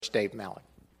Dave Mallon.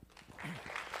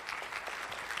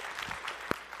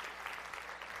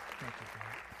 Thank you,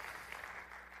 Brad.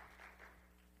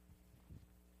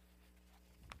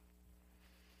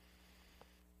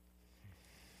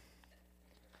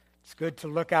 It's good to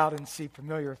look out and see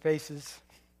familiar faces.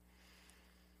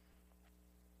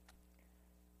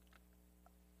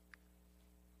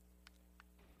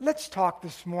 Let's talk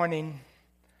this morning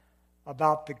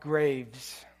about the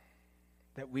graves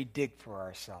that we dig for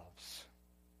ourselves.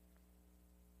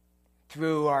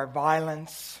 Through our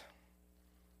violence,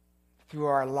 through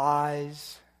our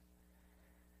lies,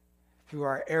 through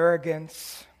our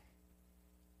arrogance,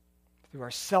 through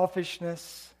our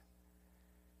selfishness,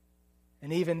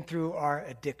 and even through our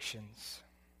addictions.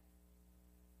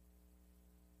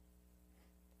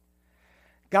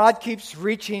 God keeps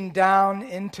reaching down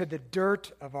into the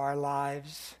dirt of our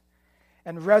lives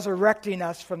and resurrecting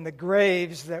us from the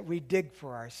graves that we dig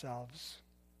for ourselves.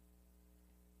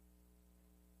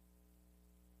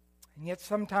 And yet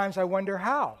sometimes I wonder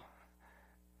how.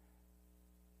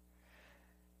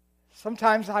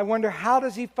 Sometimes I wonder, how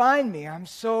does he find me? I'm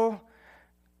so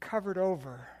covered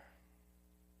over.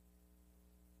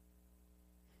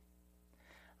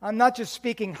 I'm not just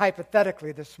speaking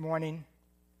hypothetically this morning.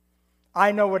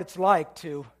 I know what it's like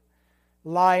to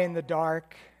lie in the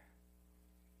dark,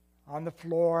 on the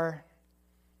floor,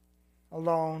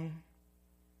 alone,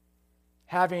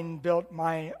 having built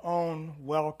my own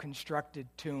well-constructed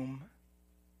tomb.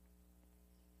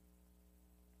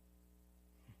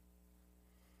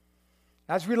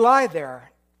 As we lie there,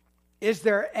 is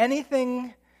there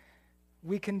anything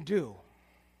we can do?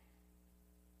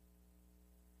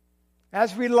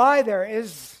 As we lie there,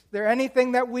 is there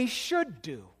anything that we should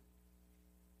do?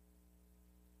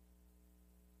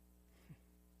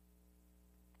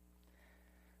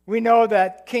 We know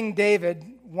that King David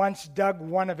once dug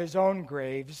one of his own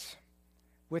graves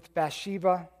with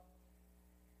Bathsheba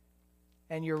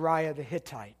and Uriah the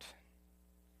Hittite.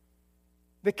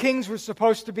 The kings were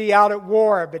supposed to be out at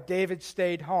war, but David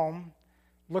stayed home.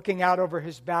 Looking out over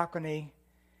his balcony,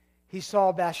 he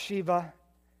saw Bathsheba,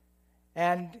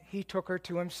 and he took her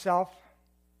to himself.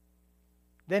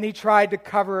 Then he tried to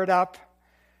cover it up,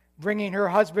 bringing her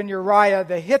husband Uriah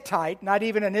the Hittite, not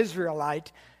even an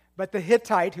Israelite, but the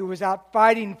Hittite who was out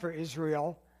fighting for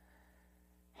Israel,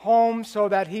 home so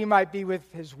that he might be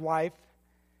with his wife,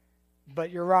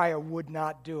 but Uriah would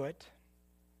not do it.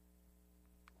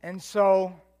 And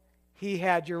so he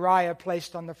had Uriah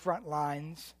placed on the front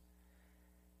lines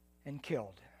and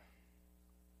killed.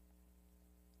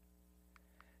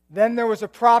 Then there was a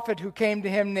prophet who came to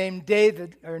him named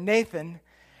Nathan,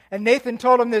 and Nathan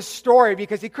told him this story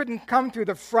because he couldn't come through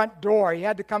the front door. He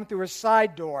had to come through a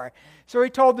side door. So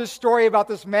he told this story about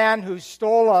this man who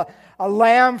stole a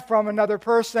lamb from another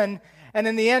person, and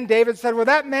in the end David said, well,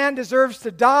 that man deserves to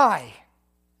die.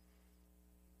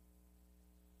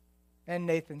 And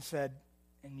Nathan said,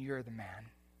 and you're the man.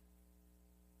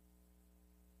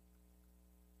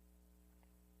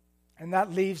 And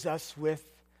that leaves us with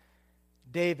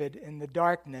David in the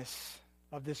darkness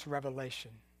of this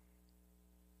revelation.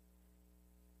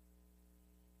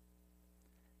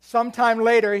 Sometime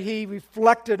later, he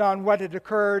reflected on what had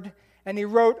occurred, and he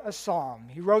wrote a psalm.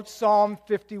 He wrote Psalm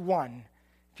 51.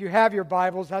 If you have your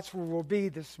Bibles, that's where we'll be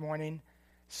this morning.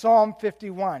 Psalm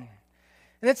 51.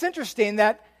 And it's interesting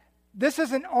that this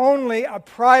isn't only a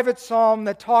private psalm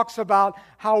that talks about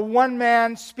how one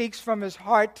man speaks from his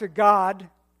heart to God,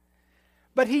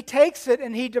 but he takes it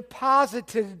and he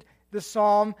deposited the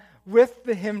psalm with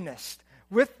the hymnist,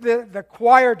 with the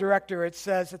choir director, it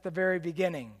says at the very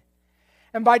beginning.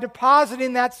 And by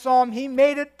depositing that psalm, he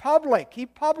made it public. He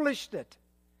published it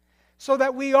so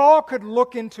that we all could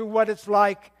look into what it's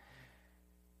like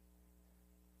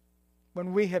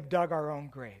when we have dug our own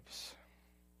graves.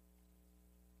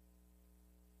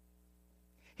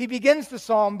 He begins the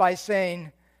psalm by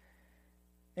saying,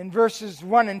 in verses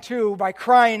 1 and 2, by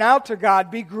crying out to God,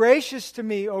 be gracious to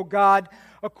me, O God,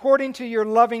 according to your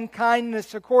loving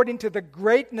kindness, according to the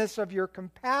greatness of your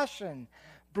compassion.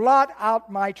 Blot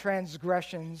out my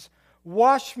transgressions,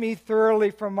 wash me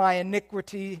thoroughly from my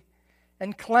iniquity,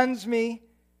 and cleanse me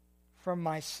from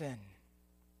my sin.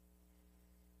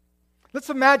 Let's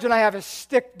imagine I have a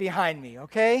stick behind me,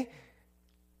 okay?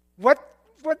 What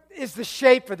is the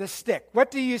shape of the stick?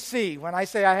 What do you see when I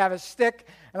say I have a stick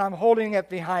and I'm holding it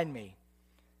behind me?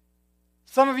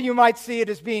 Some of you might see it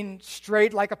as being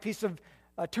straight like a piece of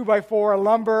 2x4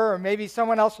 lumber, or maybe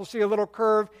someone else will see a little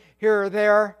curve here or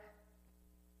there.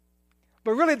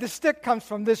 But really the stick comes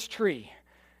from this tree.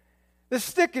 The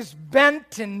stick is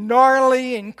bent and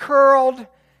gnarly and curled,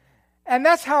 And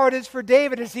that's how it is for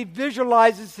David as he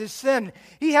visualizes his sin.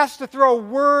 He has to throw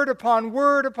word upon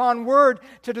word upon word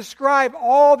to describe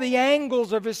all the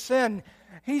angles of his sin.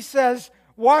 He says,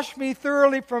 wash me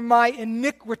thoroughly from my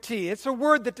iniquity. It's a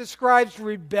word that describes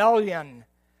rebellion.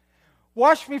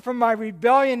 Wash me from my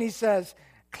rebellion, he says.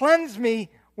 Cleanse me,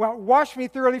 wash me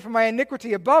thoroughly from my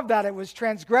iniquity. Above that, it was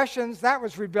transgressions. That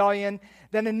was rebellion.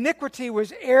 Then iniquity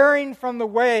was erring from the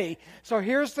way. So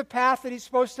here's the path that he's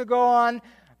supposed to go on.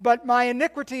 But my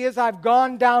iniquity is I've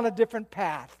gone down a different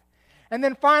path. And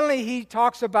then finally he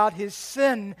talks about his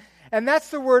sin. And that's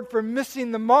the word for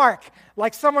missing the mark.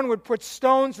 Like someone would put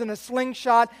stones in a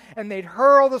slingshot and they'd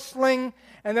hurl the sling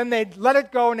and then they'd let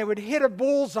it go and it would hit a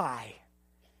bullseye.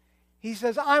 He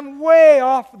says, I'm way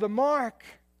off the mark.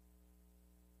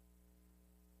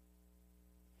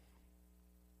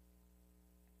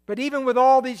 But even with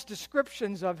all these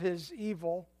descriptions of his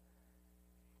evil,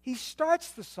 he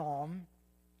starts the psalm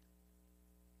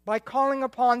by calling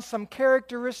upon some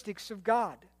characteristics of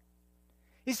God.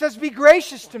 He says, be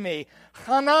gracious to me.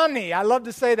 Hanani. I love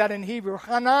to say that in Hebrew.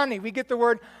 Hanani. We get the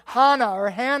word Hannah or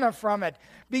Hannah from it.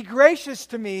 Be gracious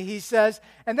to me, he says.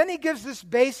 And then he gives this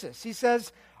basis. He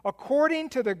says, according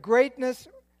to the greatness,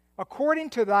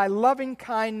 according to thy loving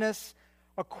kindness,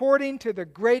 according to the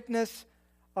greatness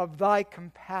of thy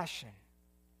compassion.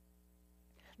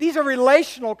 These are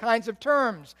relational kinds of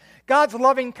terms. God's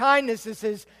loving kindness is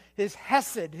his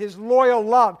hesed, his loyal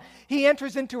love. He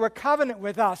enters into a covenant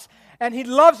with us, and he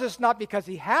loves us not because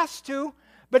he has to,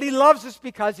 but he loves us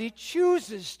because he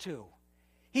chooses to.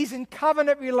 He's in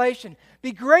covenant relation.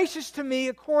 Be gracious to me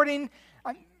according,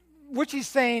 which he's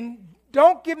saying,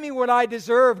 don't give me what I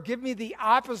deserve, give me the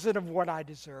opposite of what I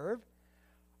deserve,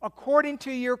 according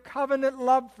to your covenant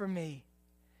love for me.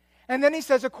 And then he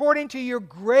says, according to your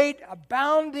great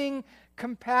abounding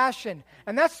compassion.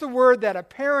 And that's the word that a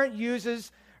parent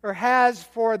uses or has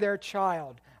for their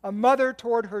child, a mother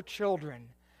toward her children.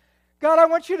 God, I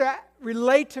want you to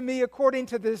relate to me according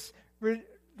to this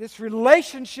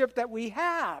relationship that we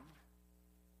have.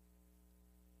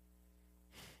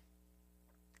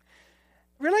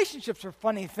 Relationships are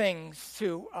funny things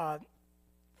to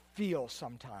feel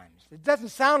sometimes. It doesn't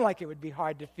sound like it would be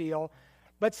hard to feel,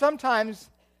 but sometimes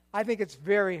I think it's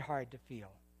very hard to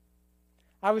feel.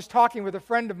 I was talking with a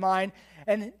friend of mine,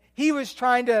 and he was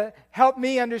trying to help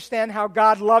me understand how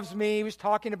God loves me. He was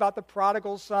talking about the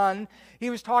prodigal son. He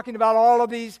was talking about all of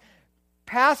these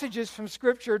passages from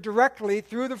Scripture directly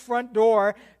through the front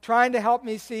door, trying to help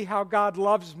me see how God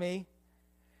loves me.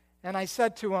 And I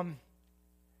said to him,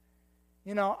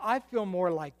 I feel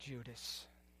more like Judas.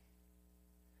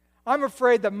 I'm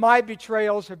afraid that my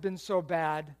betrayals have been so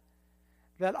bad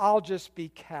that I'll just be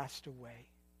cast away.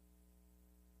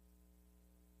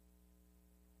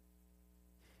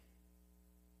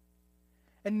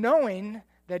 And knowing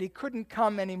that he couldn't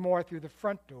come anymore through the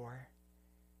front door,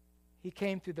 he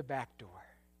came through the back door.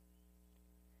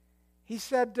 He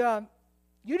said,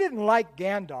 you didn't like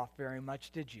Gandalf very much,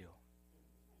 did you?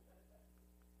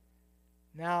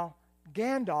 Now,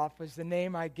 Gandalf was the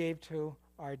name I gave to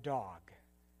our dog,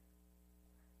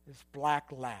 this black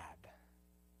lab.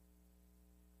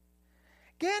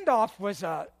 Gandalf was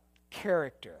a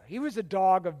character. He was a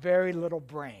dog of very little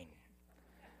brain.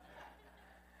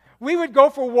 We would go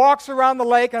for walks around the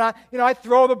lake, and I'd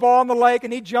throw the ball in the lake,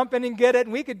 and he'd jump in and get it,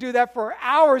 and we could do that for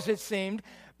hours, it seemed.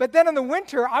 But then in the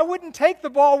winter, I wouldn't take the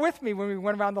ball with me when we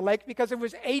went around the lake because it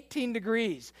was 18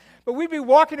 degrees. But we'd be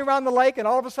walking around the lake, and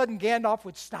all of a sudden Gandalf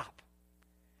would stop,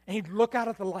 and he'd look out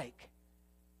at the lake.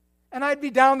 And I'd be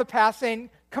down the path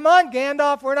saying, come on,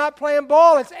 Gandalf, we're not playing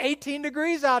ball. It's 18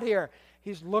 degrees out here.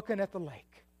 He's looking at the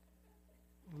lake.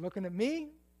 Looking at me,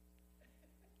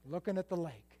 looking at the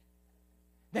lake.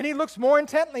 Then he looks more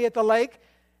intently at the lake,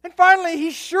 and finally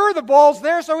he's sure the ball's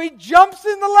there, so he jumps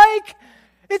in the lake.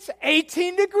 It's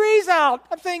 18 degrees out.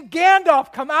 I'm saying,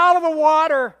 Gandalf, come out of the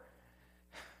water.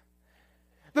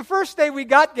 The first day we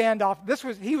got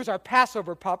Gandalf, he was our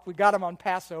Passover pup. We got him on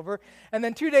Passover. And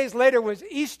then 2 days later was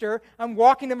Easter. I'm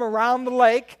walking him around the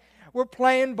lake. We're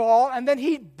playing ball, and then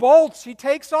he bolts. He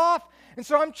takes off. And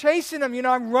so I'm chasing him.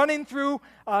 I'm running through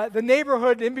the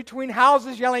neighborhood in between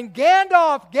houses yelling,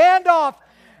 Gandalf, Gandalf.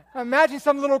 I imagine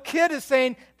some little kid is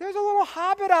saying, there's a little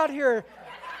hobbit out here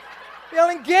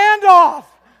yelling, Gandalf.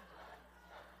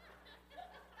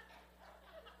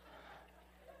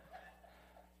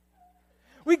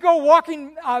 We go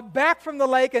walking back from the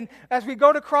lake, and as we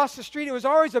go to cross the street, it was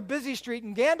always a busy street,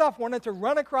 and Gandalf wanted to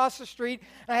run across the street,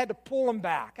 and I had to pull him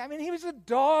back. I mean, he was a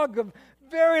dog of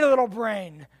very little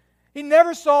brain. He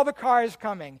never saw the cars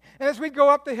coming. And as we'd go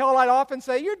up the hill, I'd often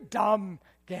say, you're dumb,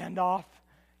 Gandalf.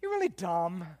 You're really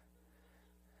dumb.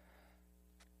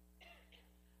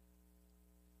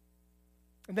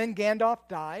 And then Gandalf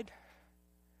died.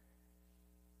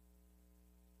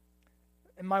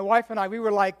 And my wife and I, we were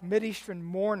like Mideastern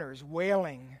mourners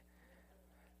wailing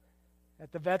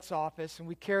at the vet's office. And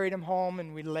we carried him home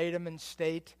and we laid him in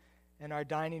state in our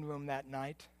dining room that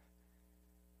night.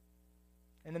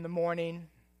 And in the morning,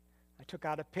 I took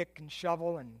out a pick and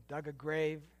shovel and dug a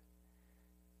grave.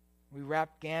 We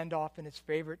wrapped Gandalf in his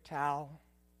favorite towel,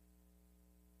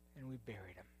 and we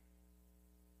buried him.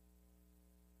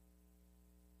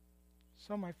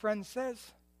 So my friend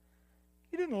says,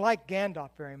 "You didn't like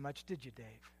Gandalf very much, did you,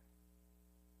 Dave?"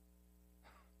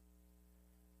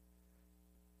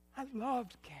 I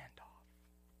loved Gandalf.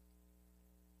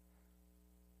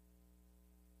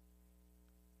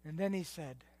 And then he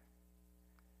said,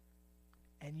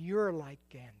 "And you're like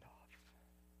Gandalf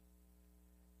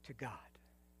to God."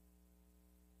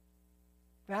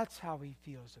 That's how he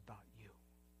feels about you.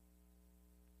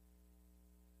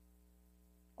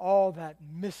 All that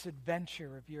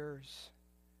misadventure of yours,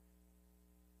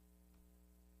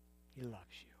 he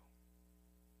loves you.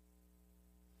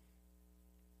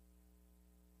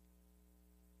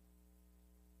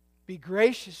 Be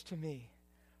gracious to me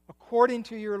according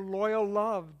to your loyal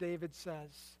love, David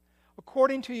says,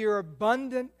 according to your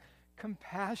abundant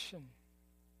compassion.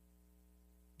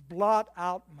 Blot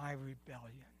out my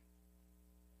rebellion.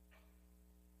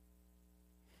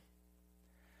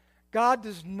 God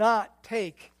does not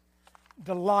take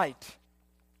delight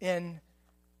in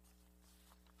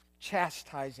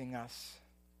chastising us.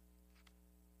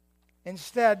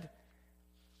 Instead,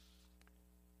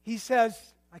 he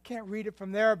says, I can't read it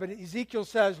from there, but Ezekiel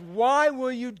says, "Why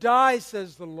will you die,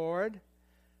 says the Lord?"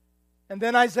 And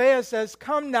then Isaiah says,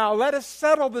 "Come now, let us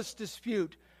settle this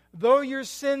dispute. Though your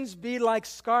sins be like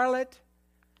scarlet,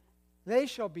 they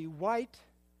shall be white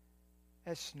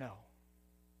as snow."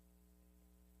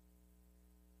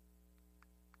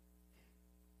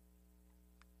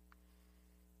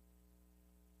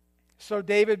 So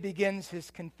David begins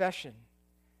his confession.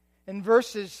 In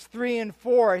verses 3 and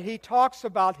 4, he talks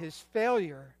about his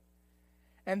failure.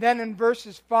 And then in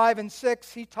verses 5 and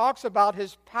 6, he talks about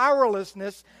his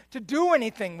powerlessness to do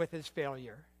anything with his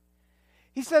failure.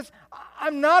 He says,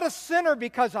 "I'm not a sinner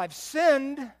because I've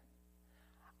sinned.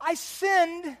 I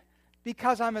sinned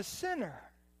because I'm a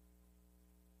sinner."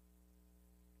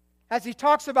 As he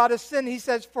talks about his sin, he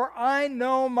says, "For I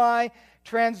know my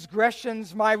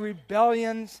transgressions, my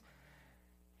rebellions.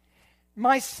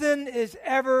 My sin is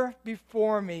ever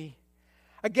before me.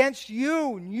 Against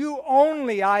you, and you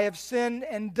only, I have sinned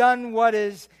and done what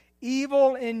is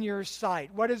evil in your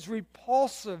sight," what is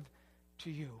repulsive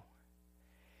to you.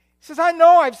 He says, "I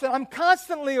know I've sinned. I'm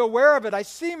constantly aware of it. I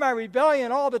see my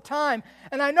rebellion all the time,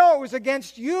 and I know it was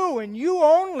against you and you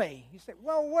only." You say,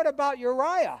 "Well, what about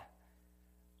Uriah?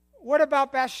 What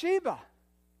about Bathsheba?"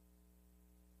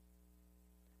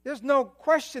 There's no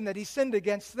question that he sinned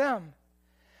against them.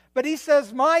 But he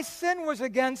says, "My sin was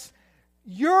against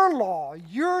your law,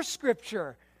 your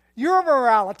scripture, your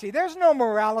morality. There's no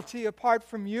morality apart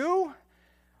from you.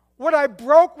 What I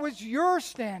broke was your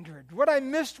standard. What I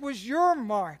missed was your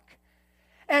mark."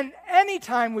 And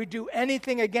anytime we do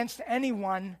anything against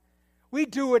anyone, we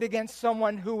do it against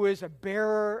someone who is a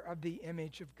bearer of the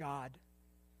image of God.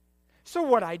 So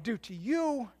what I do to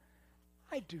you,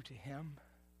 I do to him.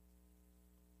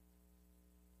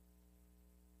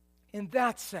 In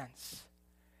that sense,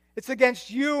 it's against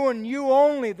you and you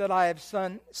only that I have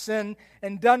sinned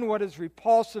and done what is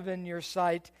repulsive in your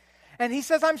sight. And he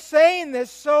says, "I'm saying this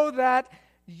so that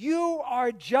you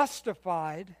are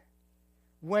justified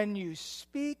when you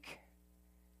speak,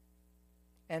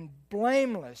 and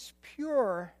blameless,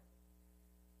 pure,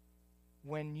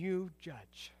 when you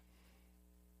judge."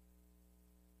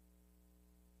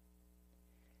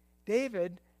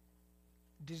 David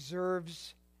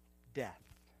deserves death.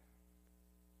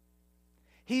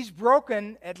 He's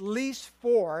broken at least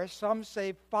 4, some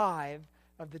say 5,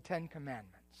 of the 10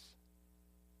 Commandments.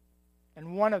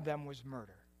 And one of them was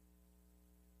murder.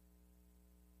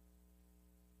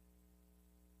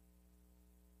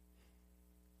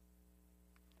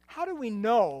 How do we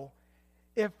know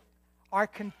if our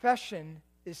confession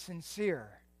is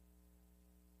sincere?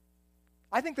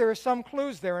 I think there are some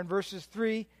clues there in verses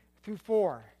 3 through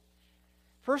 4.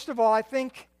 First of all, I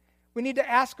think we need to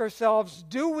ask ourselves,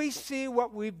 do we see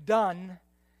what we've done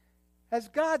as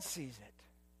God sees it?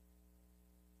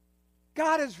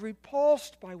 God is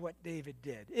repulsed by what David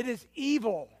did. It is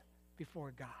evil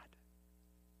before God.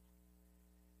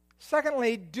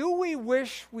 Secondly, do we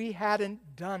wish we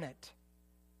hadn't done it?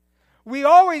 We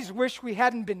always wish we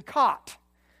hadn't been caught.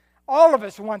 All of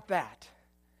us want that.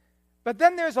 But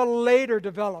then there's a later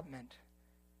development.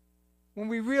 when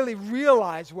we really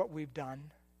realize what we've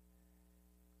done,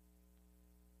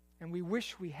 and we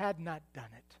wish we had not done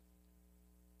it.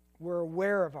 We're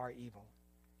aware of our evil.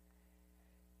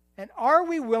 And are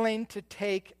we willing to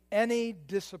take any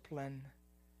discipline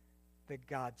that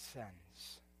God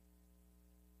sends?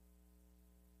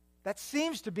 That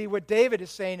seems to be what David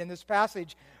is saying in this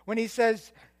passage when he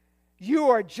says, you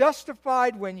are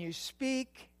justified when you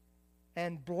speak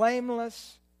and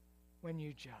blameless when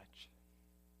you judge.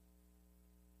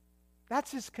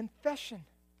 That's his confession.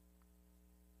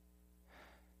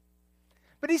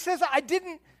 But he says,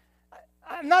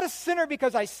 I'm not a sinner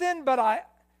because I sinned, but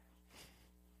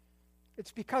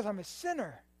it's because I'm a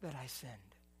sinner that I sinned.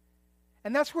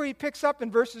 And that's where he picks up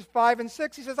in verses 5 and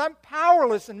 6. He says, I'm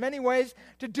powerless in many ways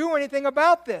to do anything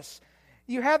about this.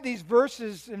 You have these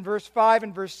verses in verse 5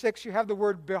 and verse 6. You have the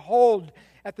word behold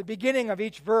at the beginning of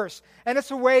each verse. And it's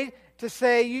a way to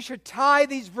say you should tie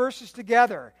these verses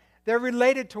together. They're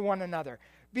related to one another.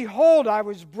 Behold, I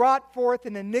was brought forth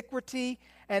in iniquity,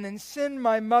 and in sin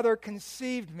my mother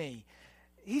conceived me.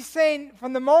 He's saying,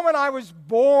 from the moment I was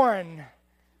born,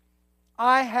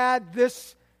 I had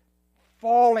this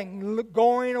falling,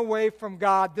 going away from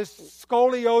God, this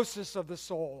scoliosis of the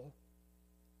soul.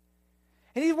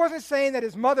 And he wasn't saying that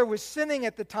his mother was sinning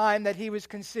at the time that he was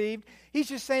conceived. He's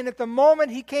just saying at the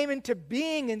moment he came into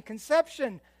being in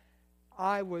conception,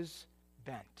 I was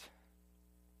bent.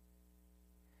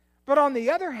 But on the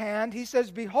other hand, he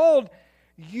says, behold,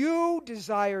 you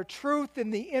desire truth in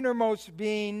the innermost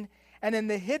being, and in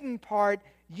the hidden part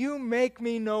you make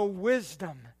me know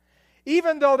wisdom.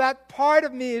 Even though that part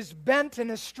of me is bent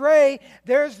and astray,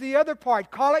 there's the other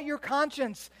part. Call it your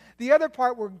conscience. The other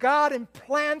part where God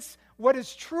implants what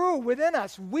is true within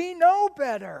us. We know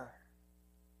better.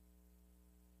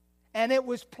 And it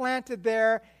was planted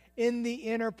there in the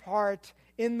inner part,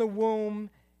 in the womb,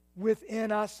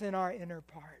 within us in our inner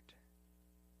part.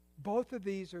 Both of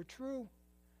these are true.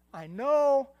 I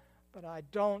know, but I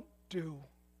don't do.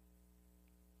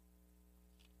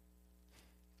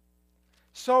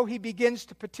 So he begins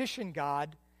to petition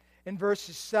God in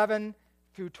verses 7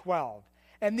 through 12.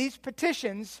 And these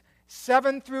petitions,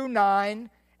 7 through 9,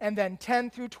 and then 10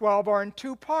 through 12, are in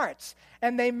two parts.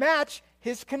 And they match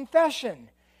his confession.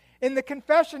 In the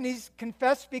confession, he's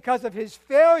confessed because of his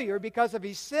failure, because of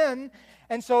his sin.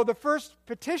 And so the first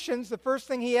petitions, the first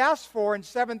thing he asks for in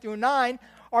 7 through 9,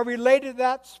 are related to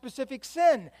that specific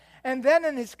sin. And then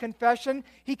in his confession,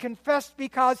 he confessed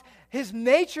because his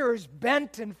nature is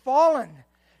bent and fallen.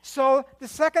 So the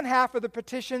second half of the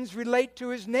petitions relate to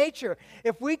his nature.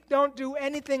 If we don't do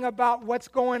anything about what's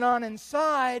going on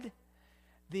inside,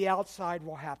 the outside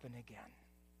will happen again.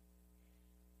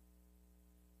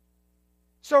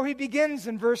 So he begins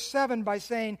in verse 7 by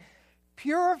saying,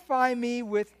 purify me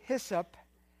with hyssop,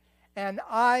 and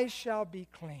I shall be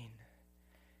clean.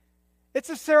 It's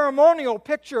a ceremonial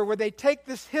picture where they take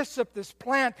this hyssop, this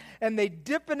plant, and they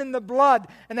dip it in the blood.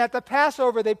 And at the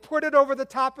Passover, they put it over the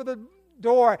top of the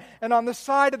door and on the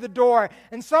side of the door.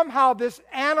 And somehow this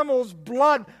animal's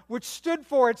blood, which stood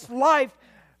for its life,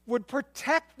 would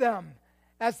protect them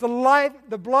as the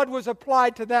blood was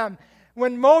applied to them.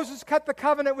 When Moses cut the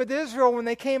covenant with Israel when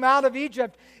they came out of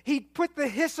Egypt, he put the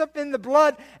hyssop in the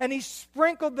blood and he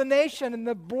sprinkled the nation, and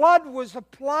the blood was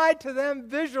applied to them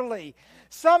visually.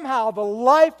 Somehow the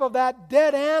life of that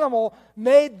dead animal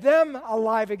made them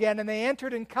alive again, and they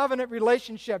entered in covenant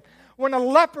relationship. When a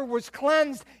leper was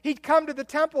cleansed, he'd come to the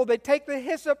temple, they'd take the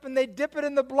hyssop and they'd dip it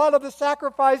in the blood of the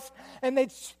sacrifice and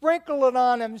they'd sprinkle it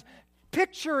on him,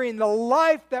 picturing the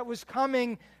life that was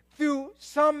coming through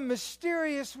some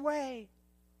mysterious way.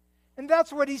 And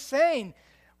that's what he's saying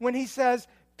when he says,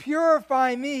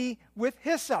 purify me with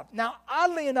hyssop. Now,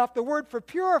 oddly enough, the word for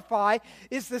purify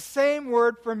is the same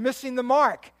word for missing the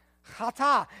mark.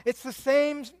 Chata. It's the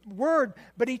same word,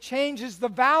 but he changes the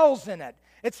vowels in it.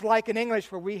 It's like in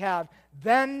English where we have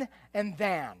then and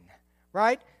than,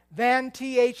 right? Than,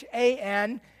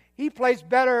 T-H-A-N. He plays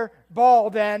better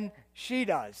ball than she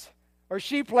does. Or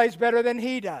she plays better than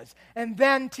he does. And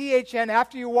then, T-H-N,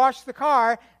 after you wash the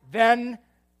car, then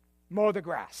mow the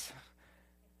grass.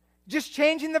 Just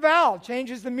changing the vowel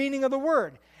changes the meaning of the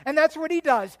word. And that's what he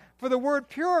does. For the word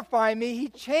purify me, he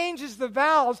changes the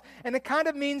vowels, and it kind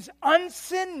of means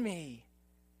unsin me.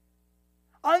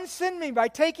 Unsin me by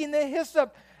taking the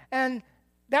hyssop, and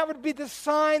that would be the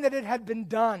sign that it had been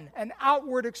done, an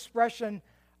outward expression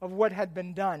of what had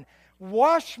been done.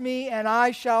 Wash me, and I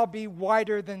shall be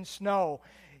whiter than snow.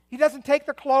 He doesn't take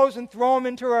the clothes and throw them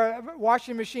into a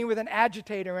washing machine with an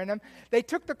agitator in them. They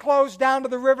took the clothes down to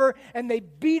the river, and they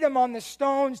beat them on the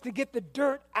stones to get the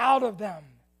dirt out of them.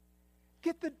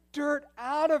 Get the dirt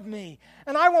out of me.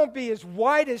 And I won't be as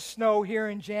white as snow here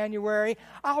in January.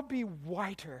 I'll be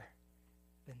whiter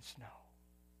than snow.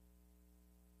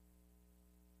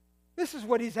 This is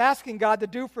what he's asking God to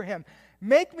do for him.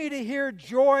 Make me to hear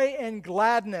joy and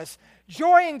gladness.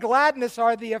 Joy and gladness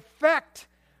are the effect.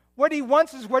 What he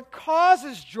wants is what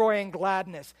causes joy and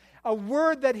gladness. A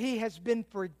word that he has been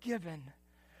forgiven.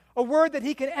 A word that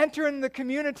he can enter in the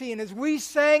community. And as we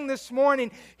sang this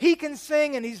morning, he can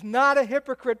sing and he's not a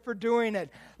hypocrite for doing it.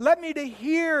 Let me to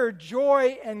hear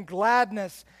joy and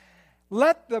gladness.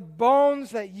 Let the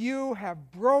bones that you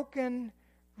have broken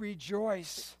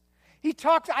rejoice. He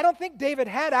talks, I don't think David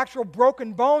had actual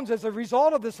broken bones as a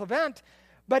result of this event,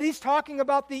 but he's talking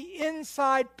about the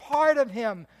inside part of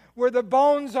him where the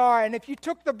bones are. And if you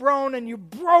took the bone and you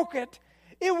broke it,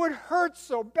 it would hurt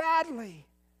so badly.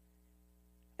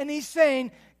 And he's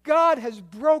saying, God has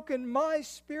broken my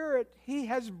spirit. He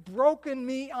has broken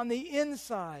me on the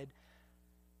inside.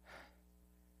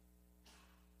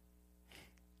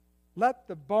 Let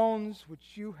the bones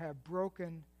which you have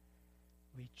broken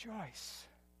rejoice.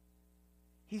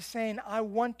 He's saying, I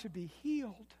want to be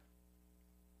healed.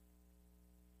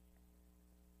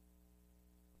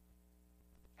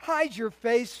 Hide your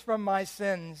face from my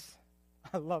sins.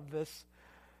 I love this.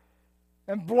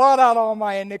 And blot out all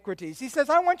my iniquities. He says,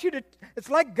 I want you to, it's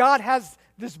like God has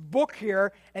this book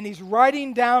here and he's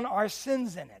writing down our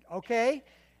sins in it, okay?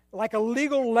 Like a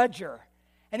legal ledger.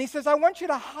 And he says, I want you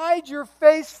to hide your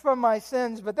face from my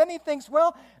sins. But then he thinks,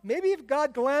 well, maybe if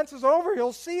God glances over,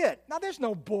 he'll see it. Now, there's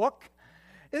no book.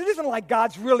 It isn't like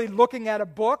God's really looking at a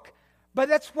book. But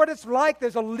that's what it's like.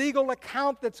 There's a legal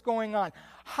account that's going on.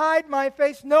 Hide my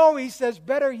face. No, he says,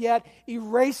 better yet,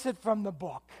 erase it from the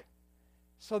book.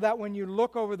 So that when you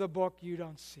look over the book, you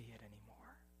don't see it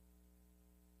anymore.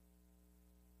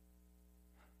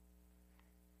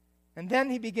 And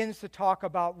then he begins to talk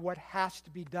about what has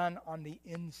to be done on the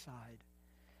inside.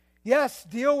 Yes,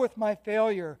 deal with my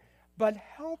failure, but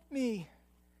help me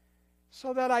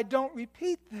so that I don't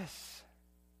repeat this.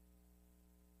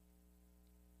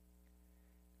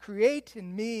 Create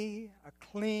in me a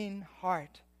clean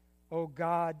heart, O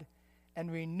God,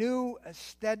 and renew a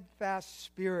steadfast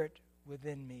spirit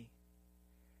within me.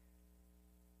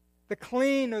 The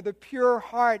clean or the pure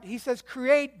heart. He says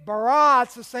create, bara.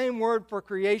 It's the same word for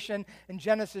creation in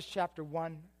Genesis chapter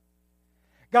 1.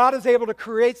 God is able to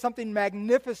create something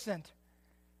magnificent,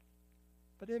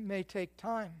 but it may take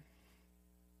time.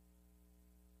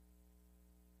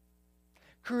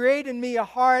 Create in me a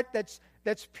heart that's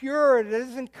pure, that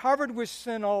isn't covered with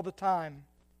sin all the time.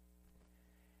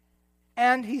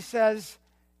 And he says,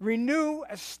 renew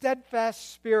a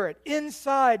steadfast spirit.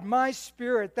 Inside my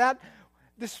spirit, that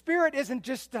the spirit isn't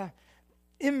just an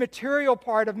immaterial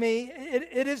part of me.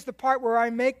 It is the part where I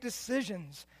make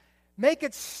decisions. Make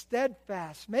it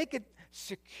steadfast. Make it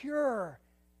secure.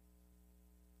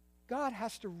 God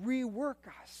has to rework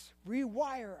us,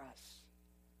 rewire us.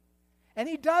 And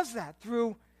he does that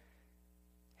through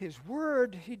his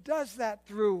word. He does that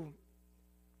through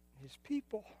his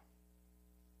people.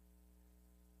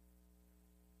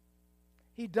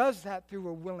 He does that through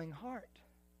a willing heart.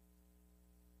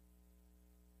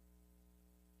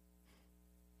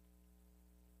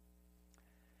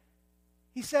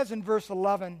 He says in verse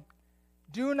 11,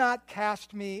 do not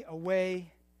cast me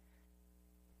away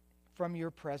from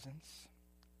your presence.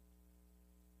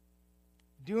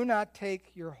 Do not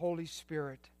take your Holy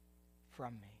Spirit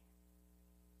from me.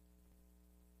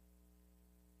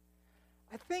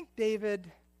 I think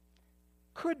David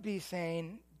could be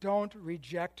saying, don't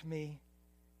reject me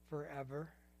forever.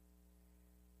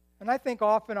 And I think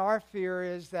often our fear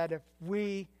is that if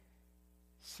we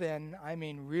sin, I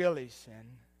mean really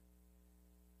sin,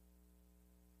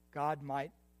 God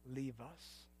might leave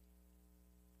us.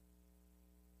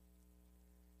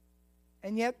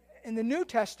 And yet, in the New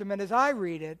Testament, as I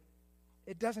read it,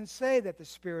 it doesn't say that the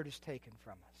Spirit is taken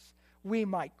from us. We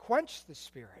might quench the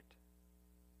Spirit.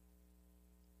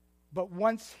 But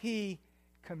once he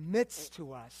commits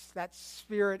to us, that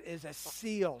Spirit is a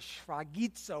seal.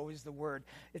 Sphragizo is the word.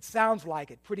 It sounds like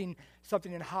it, putting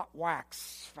something in hot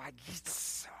wax.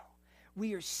 Sphragizo.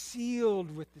 We are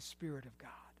sealed with the Spirit of God.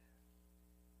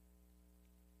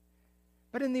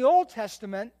 But in the Old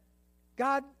Testament,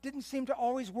 God didn't seem to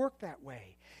always work that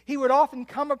way. He would often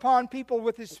come upon people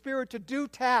with his Spirit to do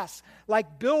tasks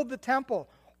like build the temple.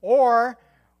 Or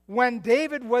when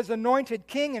David was anointed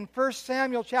king in 1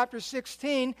 Samuel chapter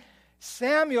 16,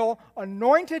 Samuel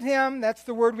anointed him. That's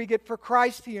the word we get for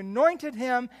Christ. He anointed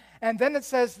him. And then it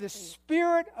says the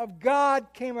Spirit of God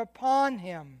came upon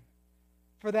him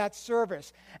for that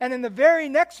service. And in the very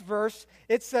next verse,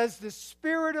 it says, the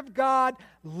Spirit of God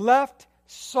left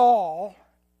Saul,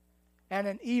 and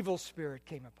an evil spirit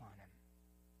came upon him.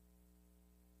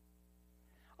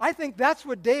 I think that's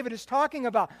what David is talking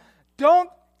about. Don't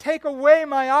take away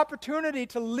my opportunity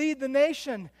to lead the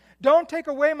nation. Don't take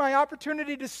away my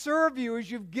opportunity to serve you as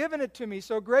you've given it to me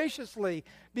so graciously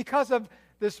because of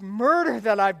this murder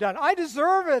that I've done. I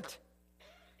deserve it.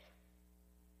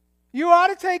 You ought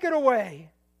to take it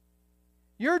away.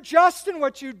 You're just in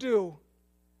what you do.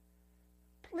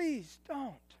 Please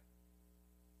don't.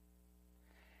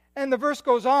 And the verse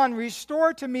goes on,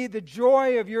 restore to me the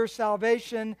joy of your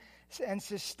salvation and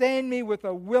sustain me with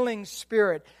a willing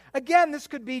spirit. Again, this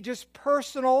could be just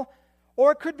personal,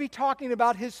 or it could be talking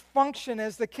about his function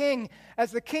as the king.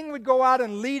 As the king would go out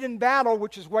and lead in battle,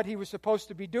 which is what he was supposed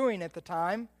to be doing at the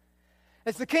time.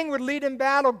 As the king would lead in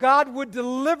battle, God would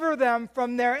deliver them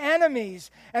from their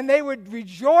enemies, and they would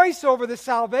rejoice over the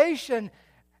salvation.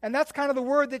 And that's kind of the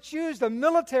word that's used, the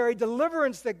military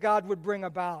deliverance that God would bring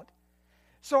about.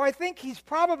 So I think he's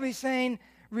probably saying,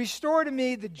 restore to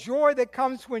me the joy that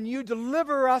comes when you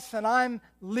deliver us and I'm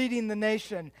leading the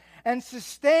nation. And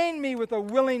sustain me with a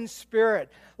willing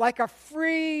spirit, like a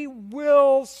free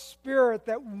will spirit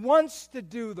that wants to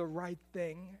do the right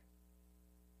thing.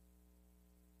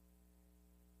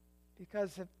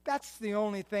 Because if that's the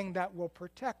only thing that will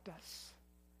protect us,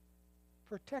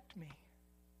 protect me.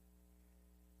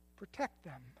 Protect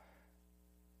them.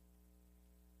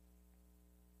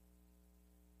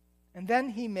 And then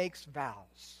he makes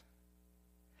vows.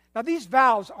 Now, these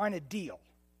vows aren't a deal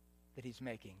that he's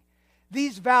making.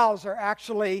 These vows are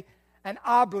actually an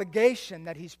obligation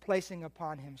that he's placing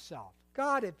upon himself.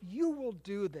 God, if you will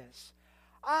do this,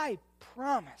 I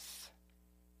promise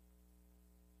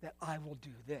that I will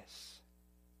do this.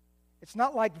 It's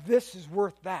not like this is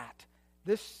worth that.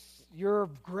 Your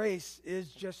grace is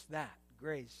just that,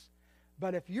 grace.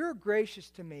 But if you're gracious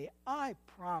to me, I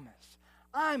promise,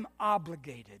 I'm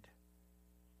obligated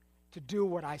to do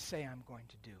what I say I'm going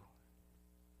to do.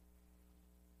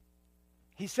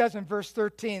 He says in verse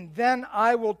 13, then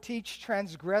I will teach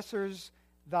transgressors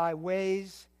thy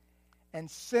ways,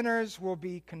 and sinners will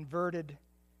be converted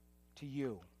to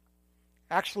you.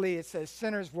 Actually, it says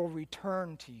sinners will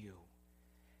return to you.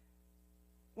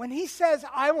 When he says,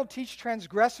 I will teach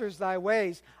transgressors thy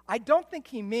ways, I don't think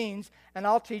he means, and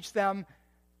I'll teach them,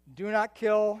 do not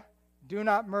kill, do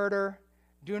not murder,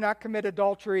 do not commit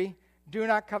adultery, do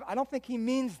not covet. I don't think he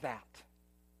means that.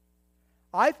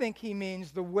 I think he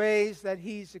means the ways that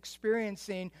he's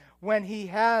experiencing when he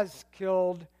has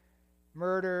killed,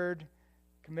 murdered,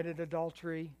 committed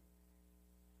adultery,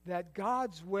 that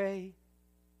God's way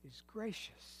is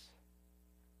gracious.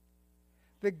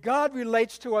 That God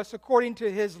relates to us according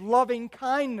to his loving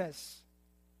kindness.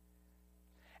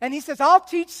 And he says, I'll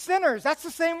teach sinners. That's the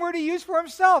same word he used for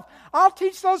himself. I'll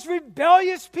teach those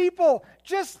rebellious people,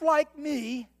 just like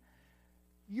me,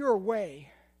 your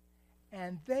way,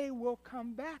 and they will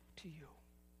come back to you.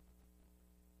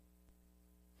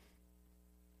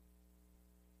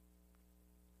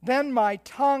 Then my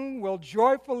tongue will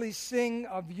joyfully sing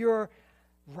of your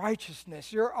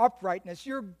righteousness, your uprightness,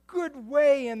 your good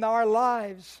way in our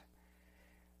lives.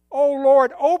 O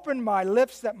Lord, open my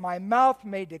lips that my mouth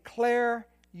may declare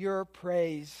your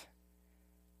praise.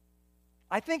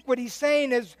 I think what he's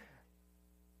saying is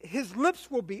his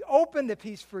lips will be opened if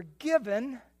he's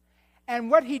forgiven, and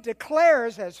what he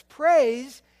declares as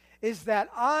praise is that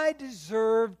I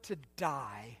deserve to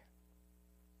die.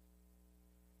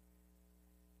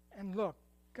 And look,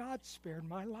 God spared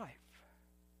my life.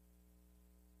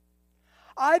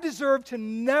 I deserve to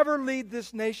never lead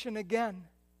this nation again.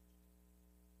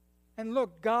 And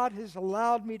look, God has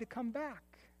allowed me to come back.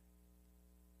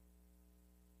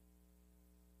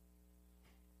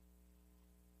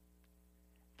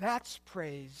 That's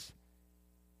praise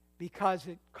because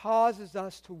it causes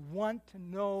us to want to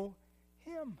know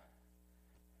him.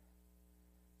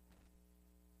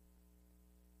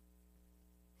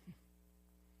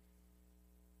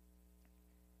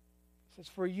 It says,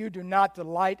 for you do not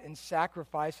delight in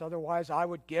sacrifice, otherwise I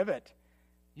would give it.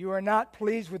 You are not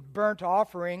pleased with burnt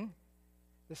offering.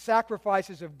 The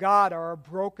sacrifices of God are a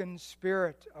broken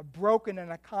spirit, a broken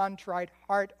and a contrite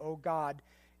heart, O God,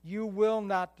 you will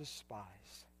not despise.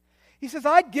 He says,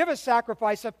 I'd give a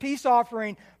sacrifice, a peace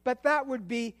offering, but that would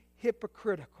be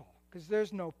hypocritical because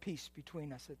there's no peace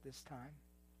between us at this time.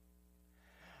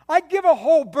 I'd give a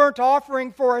whole burnt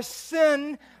offering for a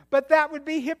sin, but that would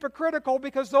be hypocritical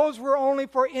because those were only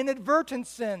for inadvertent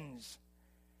sins,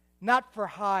 not for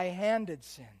high-handed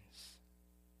sins.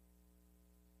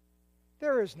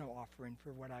 There is no offering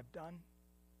for what I've done.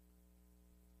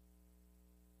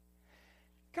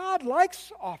 God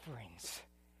likes offerings.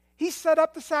 He set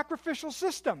up the sacrificial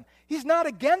system. He's not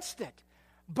against it.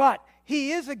 But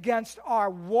He is against our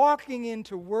walking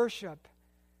into worship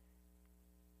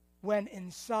when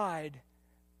inside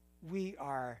we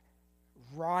are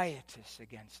riotous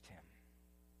against Him.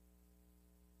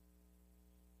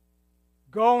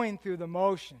 Going through the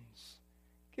motions,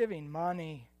 giving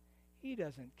money. He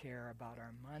doesn't care about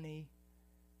our money.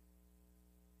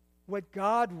 What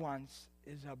God wants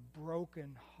is a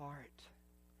broken heart.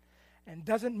 And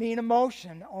doesn't mean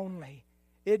emotion only.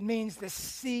 It means the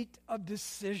seat of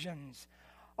decisions.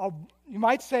 You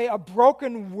might say a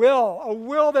broken will, a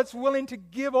will that's willing to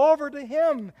give over to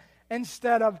Him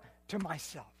instead of to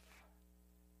myself.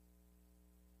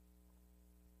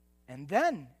 And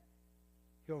then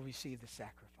He'll receive the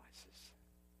sacrifices.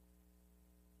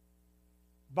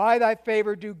 By thy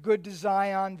favor do good to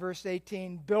Zion, verse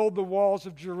 18, build the walls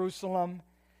of Jerusalem.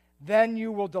 Then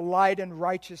you will delight in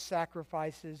righteous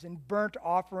sacrifices, in burnt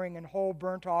offering and whole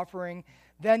burnt offering.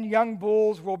 Then young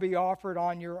bulls will be offered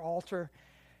on your altar.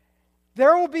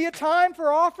 There will be a time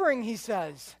for offering, he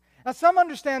says. Now, some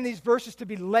understand these verses to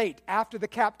be late, after the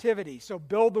captivity. So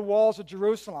build the walls of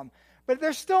Jerusalem. But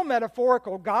they're still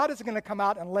metaphorical. God is going to come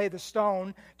out and lay the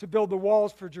stone to build the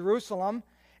walls for Jerusalem.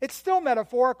 It's still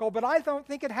metaphorical, but I don't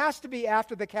think it has to be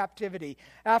after the captivity,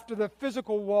 after the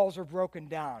physical walls are broken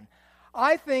down.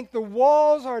 I think the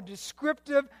walls are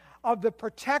descriptive of the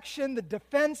protection, the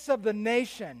defense of the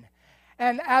nation.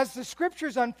 And as the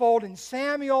scriptures unfold in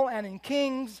Samuel and in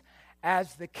Kings,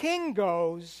 as the king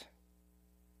goes,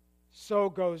 so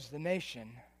goes the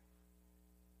nation,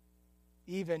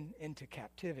 even into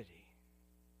captivity.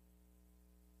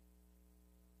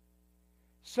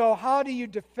 So how do you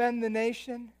defend the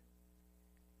nation?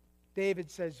 David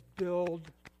says,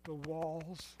 build the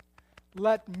walls.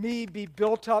 Let me be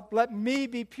built up. Let me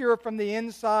be pure from the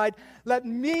inside. Let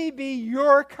me be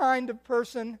your kind of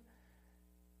person.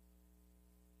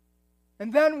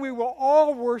 And then we will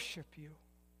all worship you.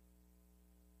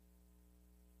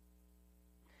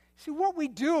 See, what we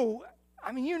do,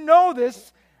 I mean, you know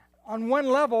this on one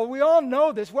level. We all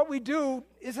know this. What we do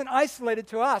isn't isolated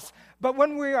to us. But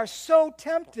when we are so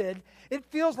tempted, it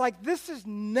feels like this is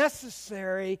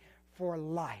necessary for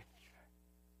life,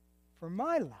 for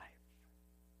my life.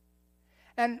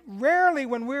 And rarely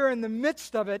when we're in the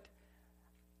midst of it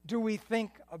do we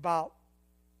think about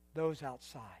those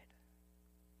outside.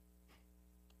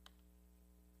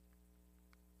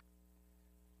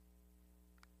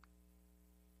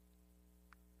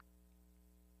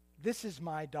 This is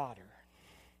my daughter.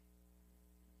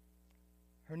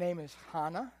 Her name is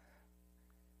Hannah.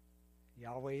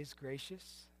 Yahweh is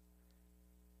gracious.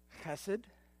 Chesed,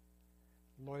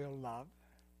 loyal love.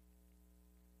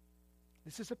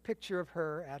 This is a picture of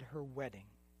her at her wedding.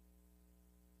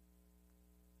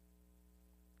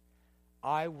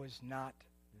 I was not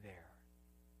there.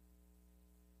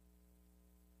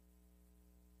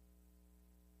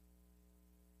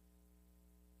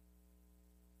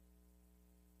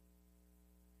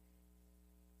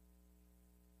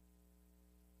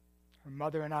 Her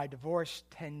mother and I divorced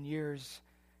 10 years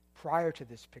prior to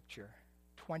this picture,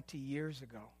 20 years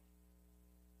ago.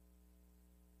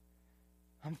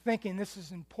 I'm thinking this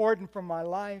is important for my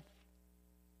life.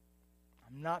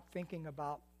 I'm not thinking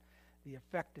about the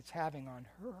effect it's having on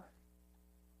her.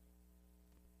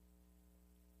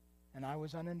 And I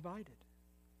was uninvited.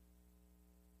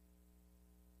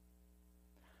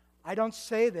 I don't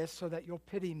say this so that you'll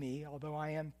pity me, although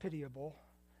I am pitiable.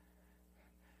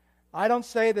 I don't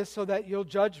say this so that you'll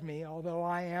judge me, although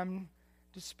I am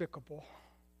despicable.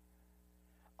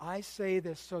 I say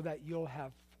this so that you'll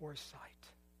have foresight.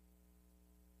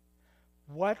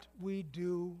 What we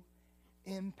do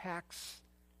impacts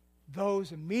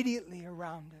those immediately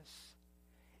around us,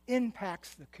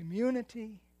 impacts the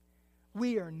community.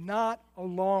 We are not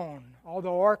alone.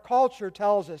 Although our culture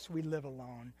tells us we live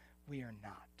alone, we are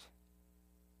not.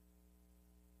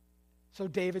 So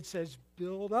David says,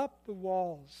 build up the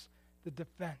walls, the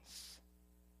defense.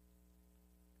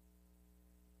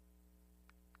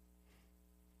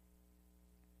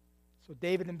 So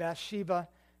David and Bathsheba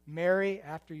marry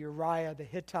after Uriah the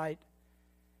Hittite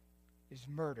is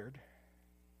murdered.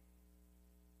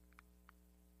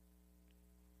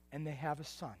 And they have a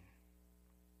son.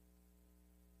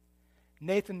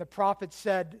 Nathan the prophet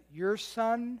said, your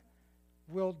son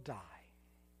will die.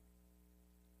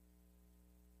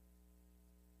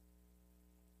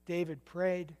 David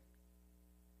prayed,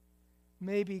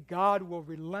 maybe God will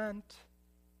relent.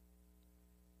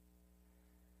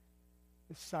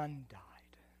 The son died.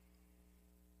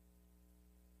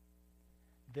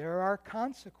 There are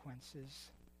consequences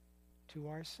to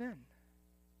our sin.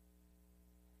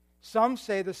 Some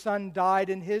say the son died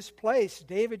in his place.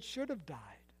 David should have died.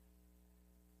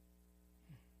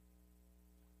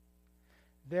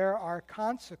 There are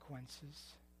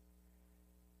consequences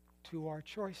to our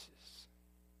choices.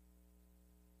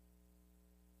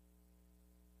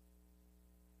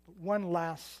 But one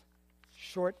last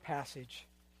short passage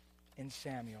in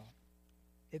Samuel.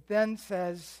 It then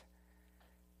says,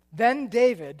 "Then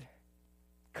David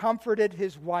comforted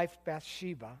his wife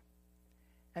Bathsheba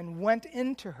and went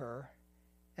into her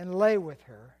and lay with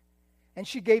her. And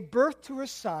she gave birth to a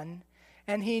son,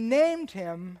 and he named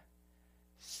him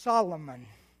Solomon."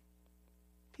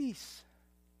 Peace.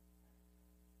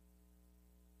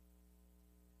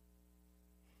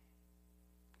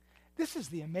 This is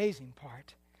the amazing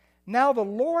part. Now the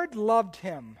Lord loved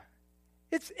him.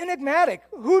 It's enigmatic.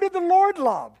 Who did the Lord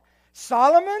love?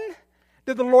 Solomon?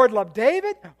 Did the Lord love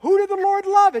David? Who did the Lord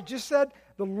love? It just said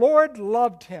the Lord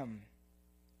loved him.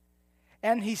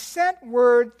 And he sent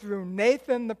word through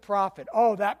Nathan the prophet.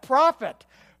 Oh, that prophet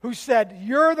who said,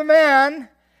 "You're the man,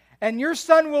 and your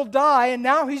son will die," and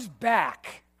now he's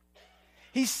back.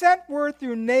 He sent word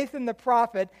through Nathan the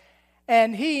prophet,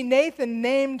 and Nathan,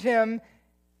 named him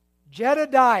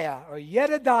Jedediah, or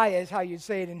Yedidiah is how you'd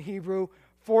say it in Hebrew,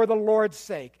 for the Lord's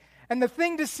sake. And the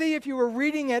thing to see if you were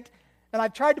reading it, and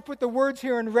I've tried to put the words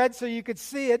here in red so you could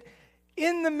see it,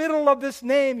 in the middle of this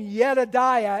name,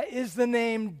 Yedidiah, is the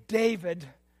name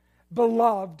David,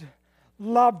 beloved,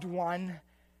 loved one.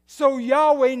 So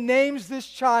Yahweh names this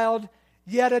child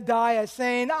Yedidiah,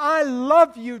 saying, "I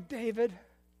love you, David."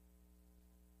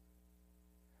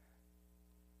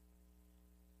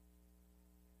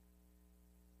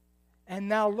 And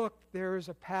now look, there is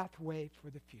a pathway for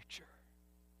the future.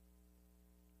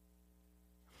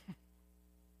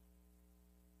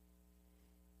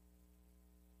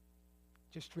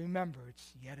 Just remember,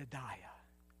 it's Yedidiah.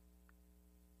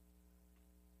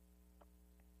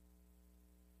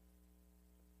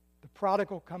 The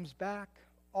prodigal comes back.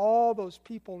 All those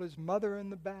people, his mother in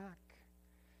the back,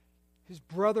 his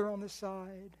brother on the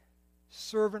side,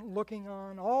 servant looking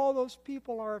on, all those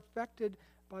people are affected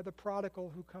by the prodigal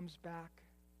who comes back.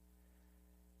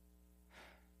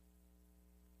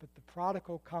 But the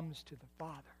prodigal comes to the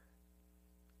Father.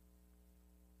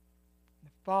 The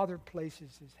Father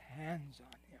places his hands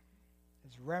on him,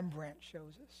 as Rembrandt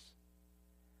shows us.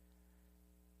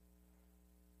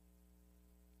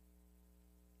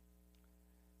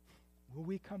 Will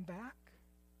we come back?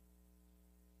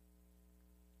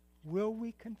 Will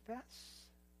we confess?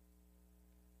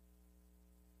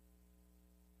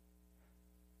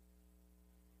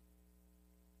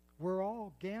 We're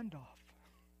all Gandalf.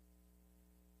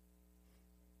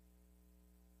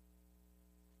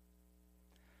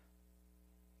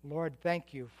 Lord,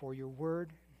 thank you for your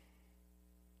word.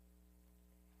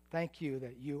 Thank you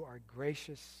that you are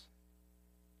gracious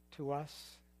to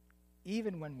us,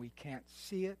 even when we can't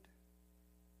see it.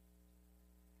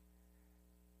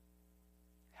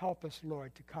 Help us,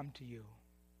 Lord, to come to you,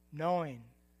 knowing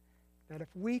that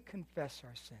if we confess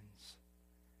our sins,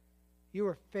 you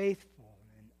are faithful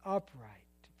and upright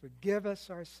to forgive us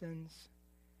our sins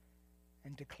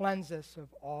and to cleanse us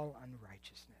of all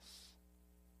unrighteousness.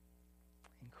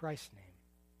 In Christ's name.